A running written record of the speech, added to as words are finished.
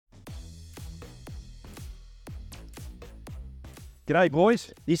G'day,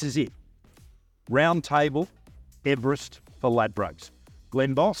 boys. This is it. Round Table, Everest for Ladbrokes.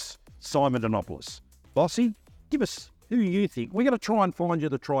 Glen Boss, Simon Dinopoulos. Bossy, give us who you think. We're going to try and find you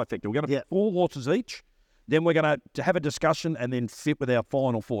the trifecta. We're going to have 4 horses each. Then we're going to have a discussion and then fit with our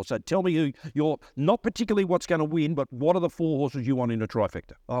final 4. So tell me who you're, not particularly what's going to win, but what are the 4 horses you want in a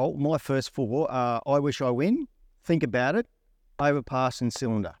trifecta? Oh, my first 4, I Wish I Win, Think About It, Overpass and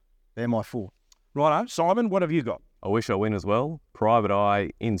Cylinder. They're my 4. Righto. Simon, what have you got? I Wish I Win as well, Private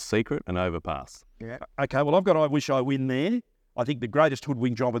Eye, In Secret and Overpass. Yeah. Okay, well, I've got I Wish I Win there. I think the greatest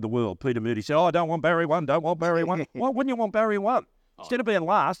hoodwink job in the world. Peter Moody said, I don't want Barry 1, don't want Barry 1. Why wouldn't you want Barry 1? Instead of being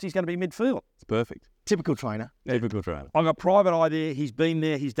last, he's going to be midfield. It's perfect. Typical trainer. Typical trainer. I've got Private Eye there. He's been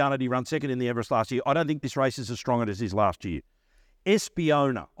there. He's done it. He ran second in the Everest last year. I don't think this race is as strong as his last year.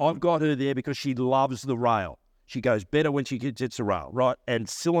 Espiona, I've got her there because she loves the rail. She goes better when she gets the rail, right? And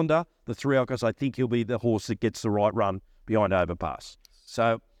Cylinder, the 3 because I think he'll be the horse that gets the right run behind Overpass.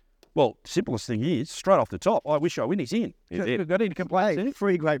 So, well, simplest thing is, straight off the top, I Wish I Win, he's in. Got any complaints? Hey,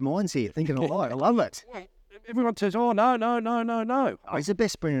 3 great minds here, thinking alike. I love it. Everyone says, oh, no. Oh, he's the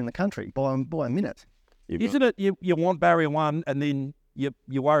best sprinter in the country by a minute. Isn't it you want barrier 1 and then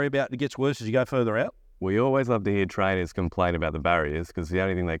you worry about it gets worse as you go further out? We always love to hear trainers complain about the barriers because it's the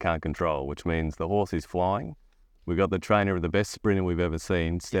only thing they can't control, which means the horse is flying. We've got the trainer of the best sprinter we've ever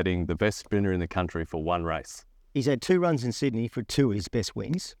seen, setting the best sprinter in the country for 1 race. He's had 2 runs in Sydney for 2 of his best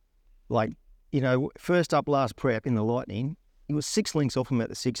wins. Like, first up last prep in the Lightning, he was 6 lengths off him at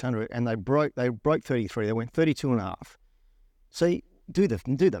the 600 and they broke 33. They went 32.5. So do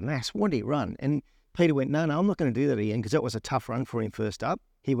the maths. What did he run? And Peter went, no, I'm not going to do that again because that was a tough run for him first up.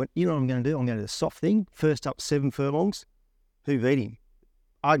 He went, you know what I'm going to do? I'm going to do the soft thing. First up 7 furlongs. Who beat him?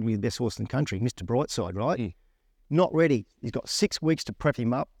 Arguably the best horse in the country, Mr. Brightside, right? Mm. Not ready. He's got 6 weeks to prep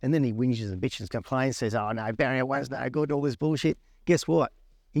him up, and then he whinges and bitches, complains, says, oh no, Barrier 1's no good, all this bullshit. Guess what?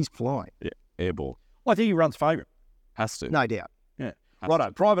 He's flying. Yeah, airball. I think he runs favourite. Has to. No doubt. Yeah.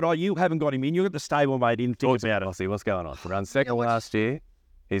 Righto. Private Eye, you haven't got him in. You got the stablemate in. Think about it. I'll see what's going on. He ran second last year.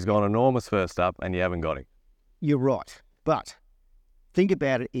 He's gone enormous first up, and you haven't got him. You're right. But Think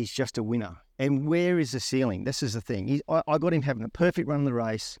About It is just a winner. And where is the ceiling? This is the thing. I got him having a perfect run of the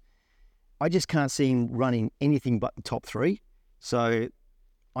race. I just can't see him running anything but the top 3. So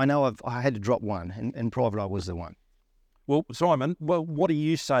I know I had to drop one, and Private Eye was the one. Well, Simon, what do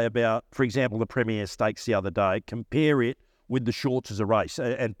you say about, for example, the Premier Stakes the other day? Compare it with the Shorts as a race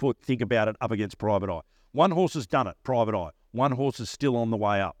and Think About It up against Private Eye. One horse has done it, Private Eye. One horse is still on the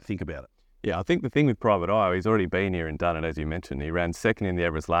way up. Think about it. Yeah, I think the thing with Private Eye, he's already been here and done it, as you mentioned. He ran second in the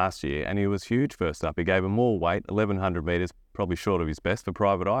Everest last year, and he was huge first up. He gave him more weight, 1,100 metres, probably short of his best for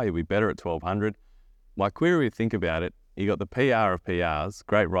Private Eye. He'll be better at 1,200. My query, Think About It, he got the PR of PRs,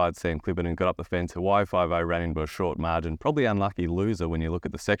 great ride, Sam Clipperton, got up the fence. Hawaii 5-0 ran into a short margin, probably unlucky loser when you look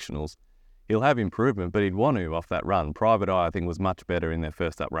at the sectionals. He'll have improvement, but he'd want to off that run. Private Eye, I think, was much better in their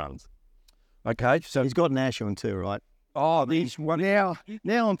first up runs. Okay, so he's got Nash on too, right? Oh, these one now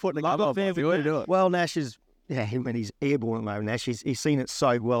I'm putting a fair way to do it. Well, Nash is he's airborne at the moment. Nash, he's seen it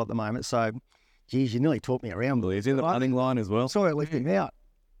so well at the moment. So, geez, you nearly talked me around. Well, he's in the running line as well. Sorry, I left him out.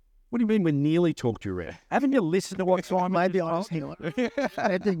 What do you mean we nearly talked you around? Haven't you listened to what Simon? Maybe I was hang on.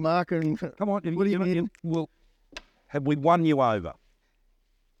 I big marker and come on. What do you mean? Well, have we won you over?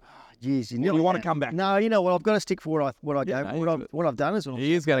 Jeez, you want to come back? No, you know what? I've got to stick for what I've done as well.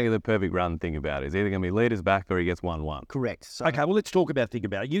 He is going to get the perfect run. Think about it. He's either going to be leaders back or he gets 1-1. Correct. So, okay, well, let's talk about Think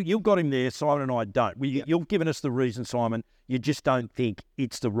About It. You've got him there. Simon and I don't. You've given us the reason, Simon. You just don't think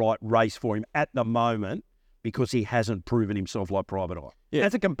it's the right race for him at the moment because he hasn't proven himself like Private Eye. Yeah.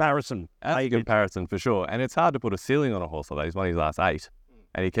 As a comparison. As a comparison, for sure. And it's hard to put a ceiling on a horse like that. He's won his last 8.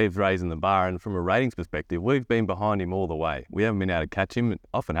 And he keeps raising the bar. And from a ratings perspective, we've been behind him all the way. We haven't been able to catch him. It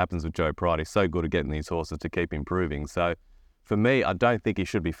often happens with Joe Pride. He's so good at getting these horses to keep improving. So for me, I don't think he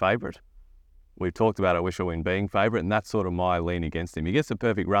should be favourite. We've talked about I Wish I Win being favourite, and that's sort of my lean against him. He gets a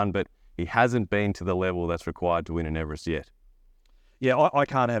perfect run, but he hasn't been to the level that's required to win an Everest yet. Yeah, I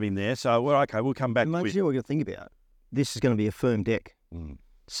can't have him there. So, we'll come back to it. What you're going to think about, this is going to be a firm deck.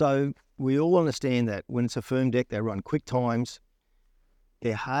 So we all understand that when it's a firm deck, they run quick times.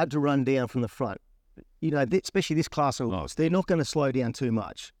 They're hard to run down from the front. Especially this class of horse, they're not going to slow down too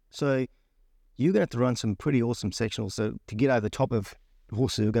much. So you're going to have to run some pretty awesome sectionals to get over the top of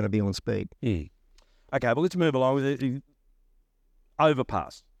horses who are going to be on speed. Yeah. Okay, well, let's move along with it.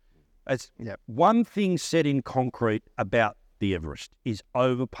 Overpass. One thing set in concrete about the Everest is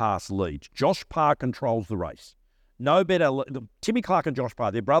overpass leads. Josh Parr controls the race. No better, Timmy Clark and Josh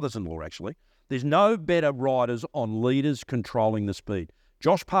Parr, they're brothers-in-law actually. There's no better riders on leaders controlling the speed.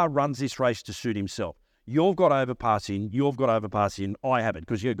 Josh Parr runs this race to suit himself. You've got overpass in. You've got overpass in. I haven't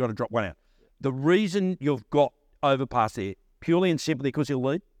because you've got to drop one out. The reason you've got overpass there, purely and simply because he'll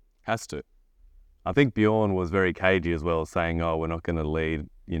lead? Has to. I think Bjorn was very cagey as well, saying, "Oh, we're not going to lead.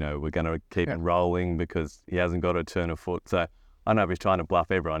 You know, we're going to keep him rolling because he hasn't got to turn a foot." So I know he's trying to bluff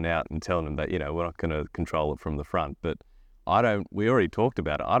everyone out and tell them that, you know, we're not going to control it from the front. But we already talked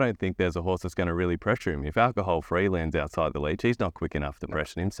about it. I don't think there's a horse that's going to really pressure him. If Alcohol Free lands outside the lead, he's not quick enough to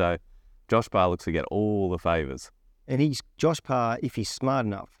pressure him. So Josh Parr looks to get all the favours. And Josh Parr, if he's smart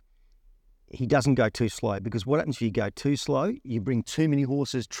enough, he doesn't go too slow, because what happens if you go too slow? You bring too many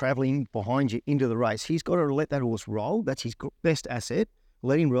horses travelling behind you into the race. He's got to let that horse roll. That's his best asset.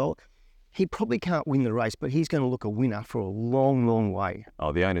 Let him roll. He probably can't win the race, but he's going to look a winner for a long, long way.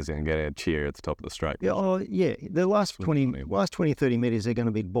 Oh, the owner's going to get a cheer at the top of the straight. Yeah. The last 20, 30 metres, they're going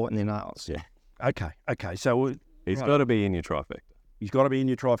to be biting their nails. Yeah. Okay. So he's got to be in your trifecta. He's got to be in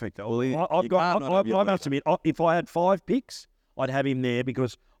your trifecta. Well, I must admit, if I had 5 picks, I'd have him there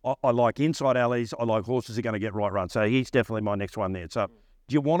because I like inside alleys. I like horses that are going to get right run. So he's definitely my next one there. So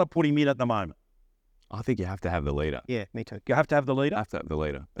do you want to put him in at the moment? I think you have to have the leader. Yeah, me too. You have to have the leader? Have to have the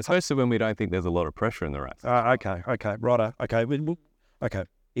leader. Especially when we don't think there's a lot of pressure in the race. Okay, righto. Okay.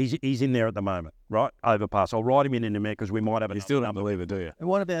 He's in there at the moment, right? Overpass. I'll write him in a minute because we might have. You still don't believe it, do you? And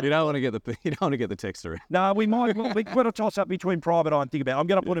what about? You don't want to get the texter in. No, we might. We've got to toss up between Private Eye and think about. I'm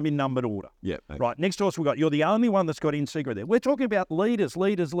going to put him in numbered order. Yeah. Right. Next horse we got. You're the only one that's got in secret there. We're talking about leaders.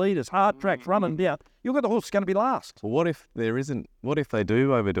 Hard tracks running down. You've got the horse that's going to be last. Well, what if there isn't? What if they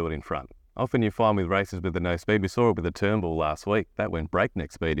do overdo it in front? Often you find with races with the no speed, we saw it with the Turnbull last week, that went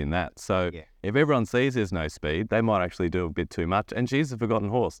breakneck speed in that. So if everyone sees there's no speed, they might actually do a bit too much. And she's a forgotten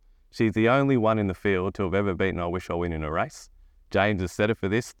horse. She's the only one in the field to have ever beaten I Wish I Win in a race. James has set her for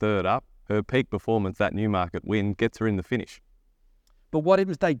this, third up. Her peak performance, that Newmarket win, gets her in the finish. But what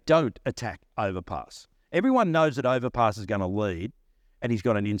if they don't attack Overpass? Everyone knows that Overpass is going to lead and he's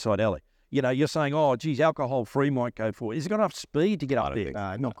got an inside alley. You know, you're saying, oh, geez, Alcohol Free might go for it. He's got enough speed to get up there.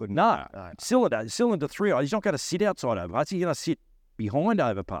 Not good No. enough. Cylinder 3, he's not going to sit outside Overpass. He's going to sit behind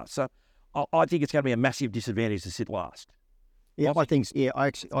Overpass. So I think it's going to be a massive disadvantage to sit last. Yeah, I think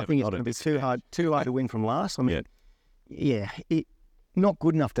it's going to be too hard to win from last. I mean, not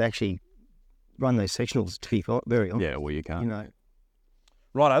good enough to actually run those sectionals, to be very honest. Yeah, well, you can't. You know.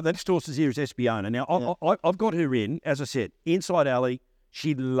 Right, the next horse is here is Espiona. Now, I've got her in, as I said, inside alley.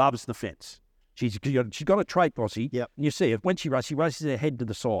 She loves the fence. She's got a trait, Bossy. Yep. And you see it when she races her head to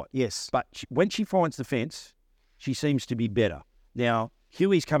the side. Yes. But when she finds the fence, she seems to be better. Now,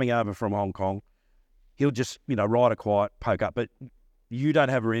 Huey's coming over from Hong Kong. He'll just, ride a quiet, poke up. But you don't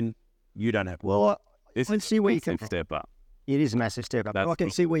have her in. You don't have her. Well, This let's see where you come from. Step up. It is a massive step up. I can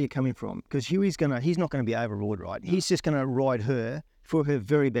see where you're coming from, because he's not going to be overawed, right? He's just going to ride her for her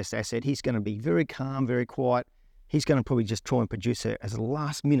very best asset. He's going to be very calm, very quiet. He's going to probably just try and produce her as a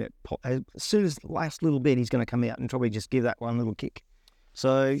last minute. As soon as the last little bit, he's going to come out and probably just give that one little kick.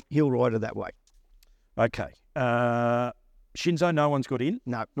 So he'll ride her that way. Okay. Shinzo, no one's got in?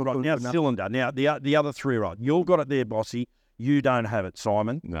 No. Right, now Cylinder. Now, the other 3-year-old. You've got it there, Bossy. You don't have it,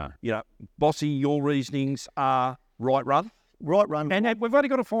 Simon. No. Bossy, your reasonings are right run. Right run. And we've only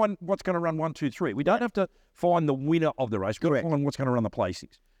got to find what's going to run 1, 2, 3. We don't have to find the winner of the race. We've got to find what's going to run the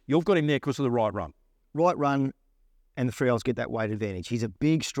placings. You've got him there because of the right run. Right run. And the 3-year-olds get that weight advantage. He's a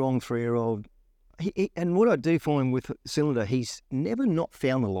big, strong 3-year-old. And what I do find with Cylinder, he's never not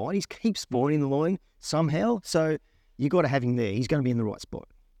found the line. He keeps finding the line somehow. So you got to have him there. He's going to be in the right spot.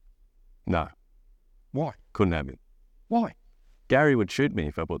 No. Why? Couldn't have him. Why? Gary would shoot me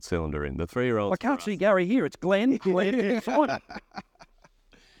if I put Cylinder in. The 3-year-olds. I can't see Gary here. It's Glenn. Simon.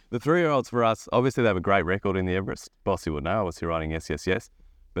 The 3-year-olds for us, obviously they have a great record in the Everest. Bossy would know. Obviously riding yes.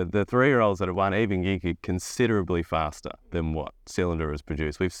 But the 3-year-olds that have won even geeky considerably faster than what Cylinder has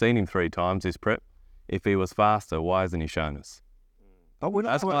produced. We've seen him 3 times this prep. If he was faster, why hasn't he shown us?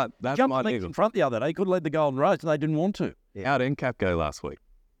 That's my legs in front the other day. He could have led the Golden Rose and they didn't want to. Yeah. How'd NCAP go last week?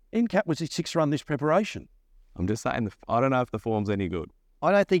 NCAP was his 6th run this preparation. I'm just saying, I don't know if the form's any good.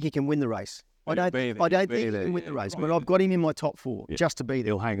 I don't think he can win the race. I don't think he can win the race, but I've got him in my top 4 just to be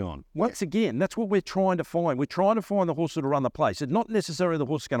there. He'll hang on. Once again, that's what we're trying to find. We're trying to find the horse that'll run the place. It's not necessarily the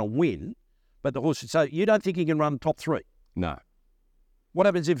horse that's going to win, but the horse. So you don't think he can run top 3? No. What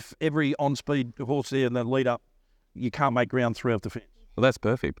happens if every on-speed horse there in the lead-up, you can't make ground 3 off the fence? Well, that's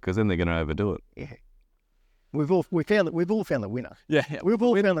perfect, because then they're going to overdo it. Yeah. We've all found the winner. Yeah. We've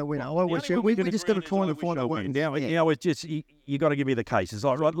all found the winner. We just got to try and find a winner. Now, it's just, you got to give me the case. It's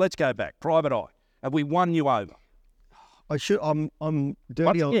like, right, let's go back. Private Eye. Have we won you over? I'm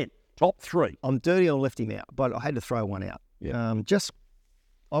dirty. Once again, top 3. I'm dirty. I left him out, but I had to throw one out. Yeah.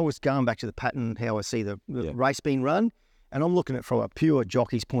 I was going back to the pattern, how I see the race being run, and I'm looking at it from a pure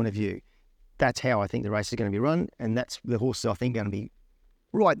jockey's point of view. That's how I think the race is going to be run, and that's the horses I think going to be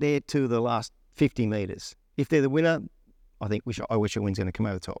right there to the last 50 metres. If they're the winner, I think I wish a win's going to come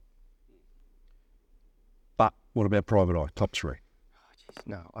over the top. But what about Private Eye, top 3?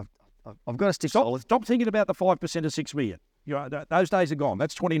 No, I've got to stick solid. Stop thinking about the 5% of 6 million. You know, those days are gone.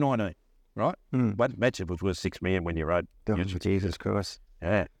 That's 2019, right? But Matchup was worth 6 million when you rode. Jesus Christ.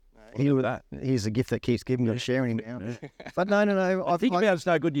 Yeah. He's a gift that keeps giving, not sharing him now. But no. I think about it's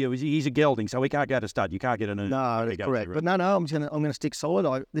no good to you. He's a gelding, so he can't go to stud. You can't get a new. No, that's correct. But no, I'm gonna stick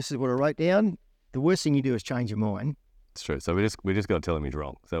solid. This is what I wrote down. The worst thing you do is change your mind. It's true. So we just got to tell him he's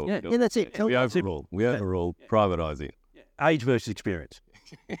wrong. So yeah, that's it. We overrule. Private Eye's in. Age versus experience,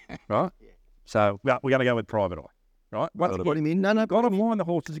 right? Yeah. So we're going to go with Private Eye, right? Put him in. No. Bottom line, the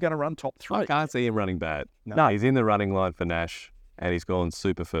horse is going to run top 3. I can't see him running bad. No. He's in the running line for Nash, and he's gone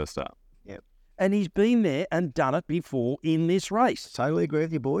super first up. Yep. And he's been there and done it before in this race. Totally agree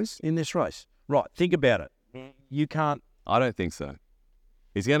with you, boys. In this race. Right, think about it. You can't... I don't think so.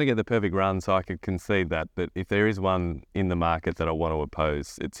 He's going to get the perfect run, so I could concede that. But if there is one in the market that I want to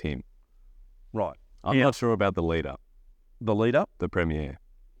oppose, it's him. Right. I'm not sure about the leader. The leader? The Premier.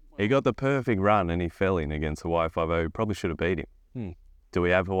 He got the perfect run and he fell in against Hawaii 5-0. He probably should have beat him. Do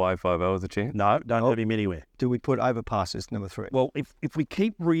we have Hawaii 5-0 as a chance? No, don't have him anywhere. Do we put Overpass as number 3? Well, if we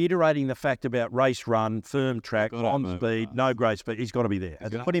keep reiterating the fact about race run, firm track, on speed, no great speed, he's got to be there.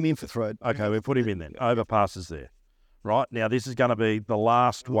 Put him in for third. Okay, we'll put him in then. Overpass is there. Right, now this is going to be the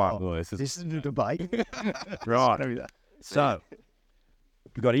last one. Oh, this is a debate. Right. So,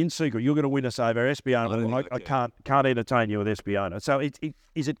 we've got In Secret. You're going to win us over Espiona. I can't entertain you with Espiona. So,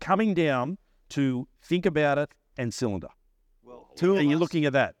 is it coming down to think about it and cylinder? Well, are you looking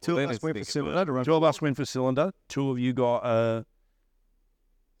at that? Two of us went for cylinder. 2 of us went for cylinder. 2 of you got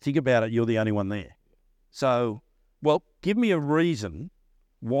think about it. You're the only one there. So, well, give me a reason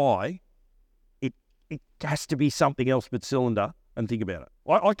why it has to be something else but cylinder and think about it.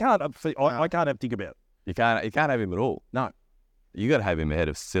 I can't have think about it. You can't have him at all. No. You got to have him ahead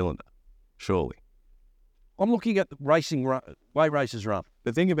of cylinder, surely. I'm looking at the way races run.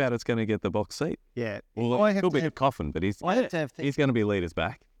 The thing about it's going to get the box seat. Yeah. Well, he'll be a coffin, but he's going to be leaders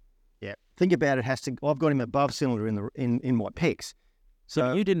back. Yeah. Think about it. I've got him above cylinder in my picks.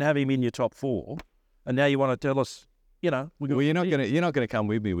 So you didn't have him in your top 4, and now you want to tell us. You're not going to come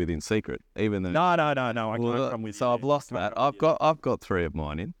with me with In Secret, even though. No. I can't come with you. So I've lost that. I've got 3 of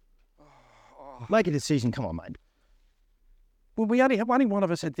mine in. Make a decision. Come on, mate. Well, only one of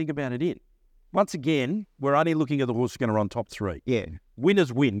us had think about it in. Once again, we're only looking at the horse going to run top 3. Yeah.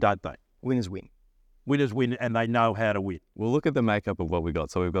 Winners win, don't they? Winners win. Winners win, and they know how to win. We'll look at the makeup of what we got.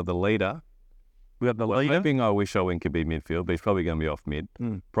 So we've got the leader. We got the leader. Hoping I Wish I Win could be midfield, but he's probably going to be off mid.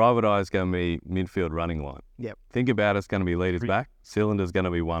 Private Eye is going to be midfield running line. Yep. Think about it's going to be leaders back. Cylinder's going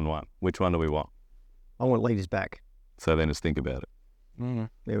to be 1-1. Which one do we want? I want leaders back. So then just think about it.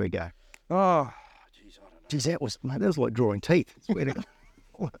 There we go. Oh, geez, I don't know. Geez, that was like drawing teeth.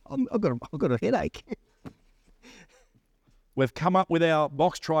 I've got a headache. We've come up with our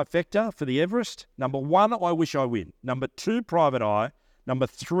box trifecta for the Everest. Number 1, I Wish I Win. Number 2, Private Eye. Number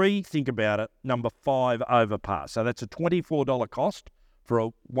 3, Think About It. Number 5, Overpass. So that's a $24 cost for a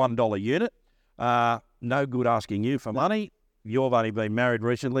 $1 unit. No good asking you for money. You've only been married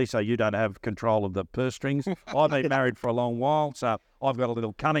recently, so you don't have control of the purse strings. I've been married for a long while, so I've got a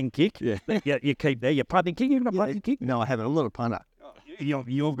little cunning kick. Yeah. You keep there. Your punting kick? You've got a punting kick? No, I haven't. I'm not a punter.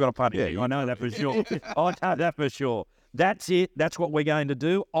 You've got a punting kick. I know that for sure. I know that for sure. That's it. That's what we're going to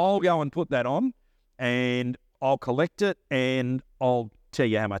do. I'll go and put that on, and I'll collect it, and I'll tell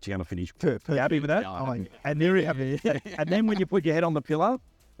you how much you're going to finish. You happy with that? And there you have it. And then when you put your head on the pillow,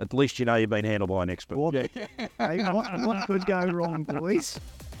 at least you know you've been handled by an expert. Hey, what could go wrong, boys?